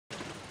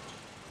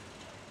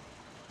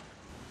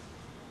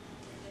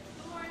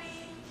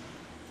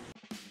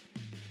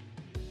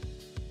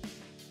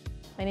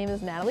My name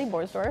is Natalie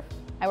Borsdorf.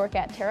 I work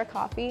at Terra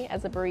Coffee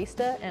as a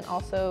barista and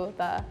also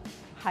the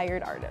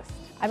hired artist.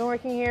 I've been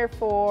working here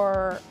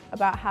for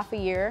about half a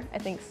year, I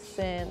think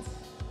since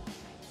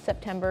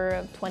September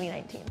of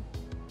 2019.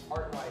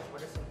 Art-wise,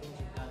 what are some things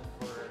you've done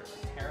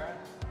for Terra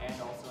and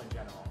also in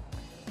general?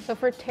 So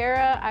for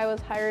Terra, I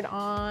was hired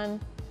on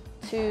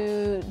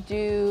to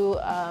do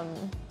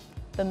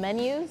the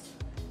menus.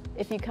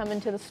 If you come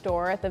into the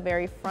store at the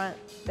very front,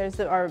 there's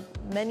our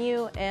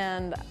menu,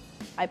 and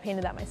I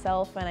painted that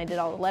myself and I did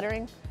all the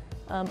lettering.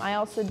 I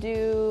also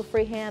do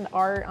freehand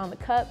art on the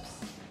cups.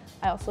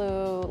 I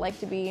also like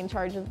to be in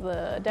charge of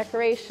the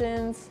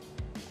decorations.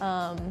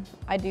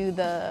 I do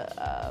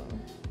the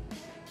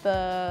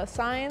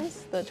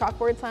signs, the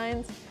chalkboard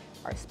signs,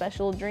 our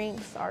special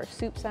drinks, our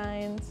soup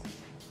signs,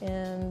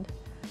 and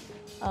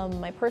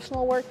my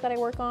personal work that I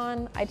work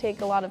on. I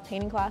take a lot of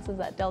painting classes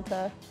at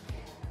Delta,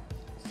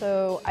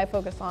 so I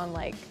focus on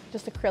like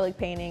just acrylic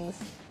paintings.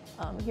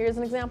 Here's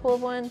an example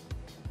of one.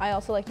 I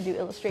also like to do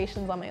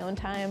illustrations on my own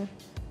time,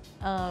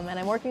 and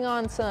I'm working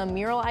on some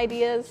mural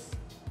ideas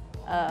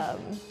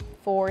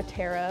for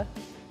Terra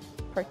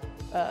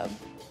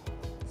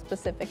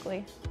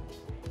specifically.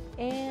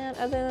 And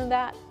other than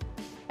that,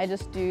 I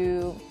just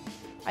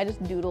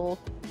doodle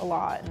a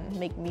lot and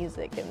make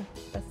music, and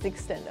that's the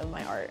extent of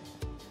my art.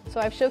 So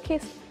I've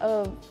showcased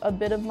a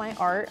bit of my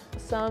art.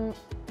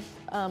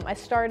 I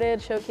started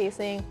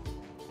showcasing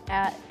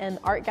at an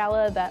art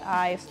gala that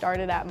I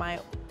started at my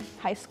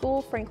high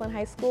school, Franklin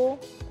High School.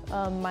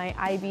 My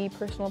IB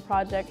personal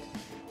project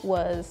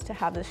was to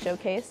have this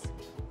showcase,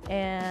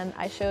 and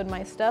I showed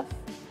my stuff,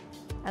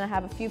 and I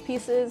have a few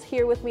pieces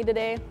here with me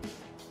today.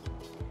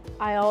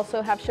 I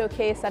also have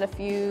showcased at a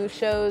few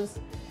shows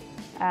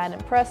at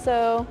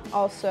Impresso,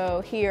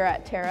 also here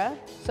at Terra.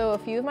 So a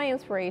few of my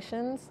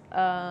inspirations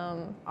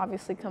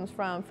obviously comes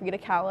from Frida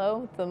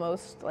Kahlo,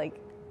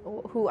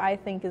 who I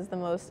think is the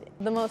most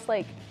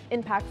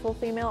impactful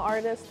female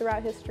artist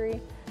throughout history.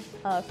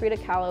 Frida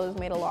Kahlo has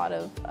made a lot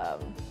of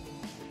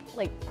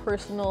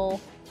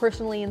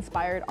personally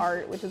inspired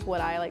art, which is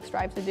what I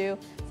strive to do,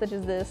 such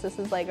as this. This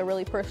is a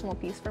really personal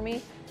piece for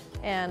me.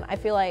 And I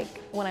feel like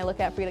when I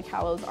look at Frida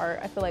Kahlo's art,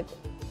 I feel like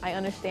I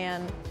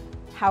understand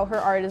how her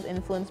art is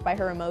influenced by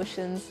her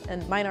emotions,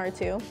 and mine are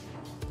too.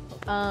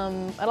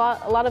 A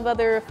lot of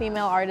other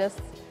female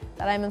artists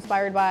that I'm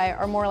inspired by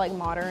are more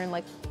modern,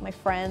 like my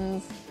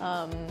friends,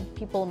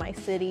 people in my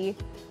city.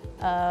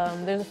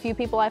 There's a few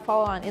people I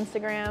follow on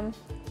Instagram,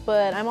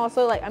 but I'm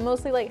also I'm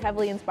mostly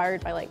heavily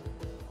inspired by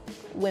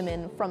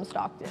women from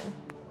Stockton,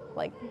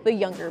 the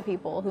younger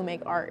people who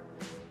make art.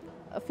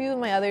 A few of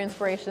my other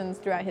inspirations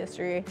throughout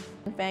history: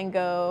 Van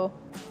Gogh,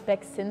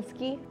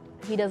 Beksinski.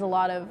 He does a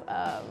lot of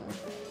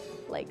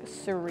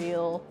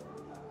surreal,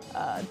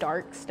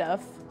 dark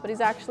stuff, but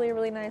he's actually a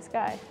really nice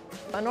guy.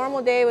 A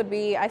normal day would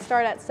be, I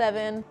start at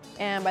 7,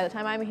 and by the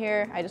time I'm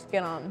here, I just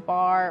get on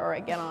bar, or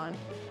I get on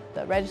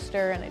the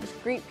register, and I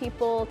just greet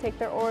people, take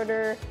their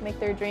order, make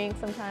their drink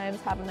sometimes,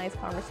 have a nice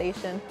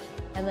conversation,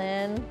 and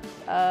then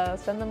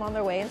send them on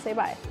their way and say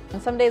bye.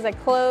 And some days I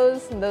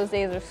close, and those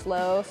days are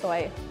slow, so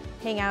I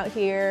hang out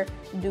here,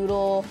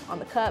 doodle on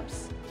the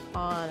cups,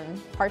 on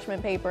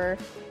parchment paper,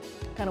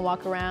 kind of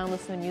walk around,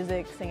 listen to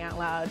music, sing out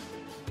loud,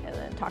 and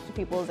then talk to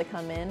people as they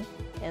come in.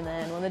 And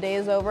then when the day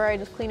is over, I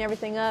just clean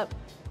everything up,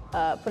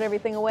 put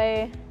everything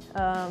away,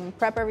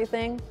 prep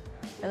everything,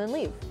 and then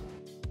leave.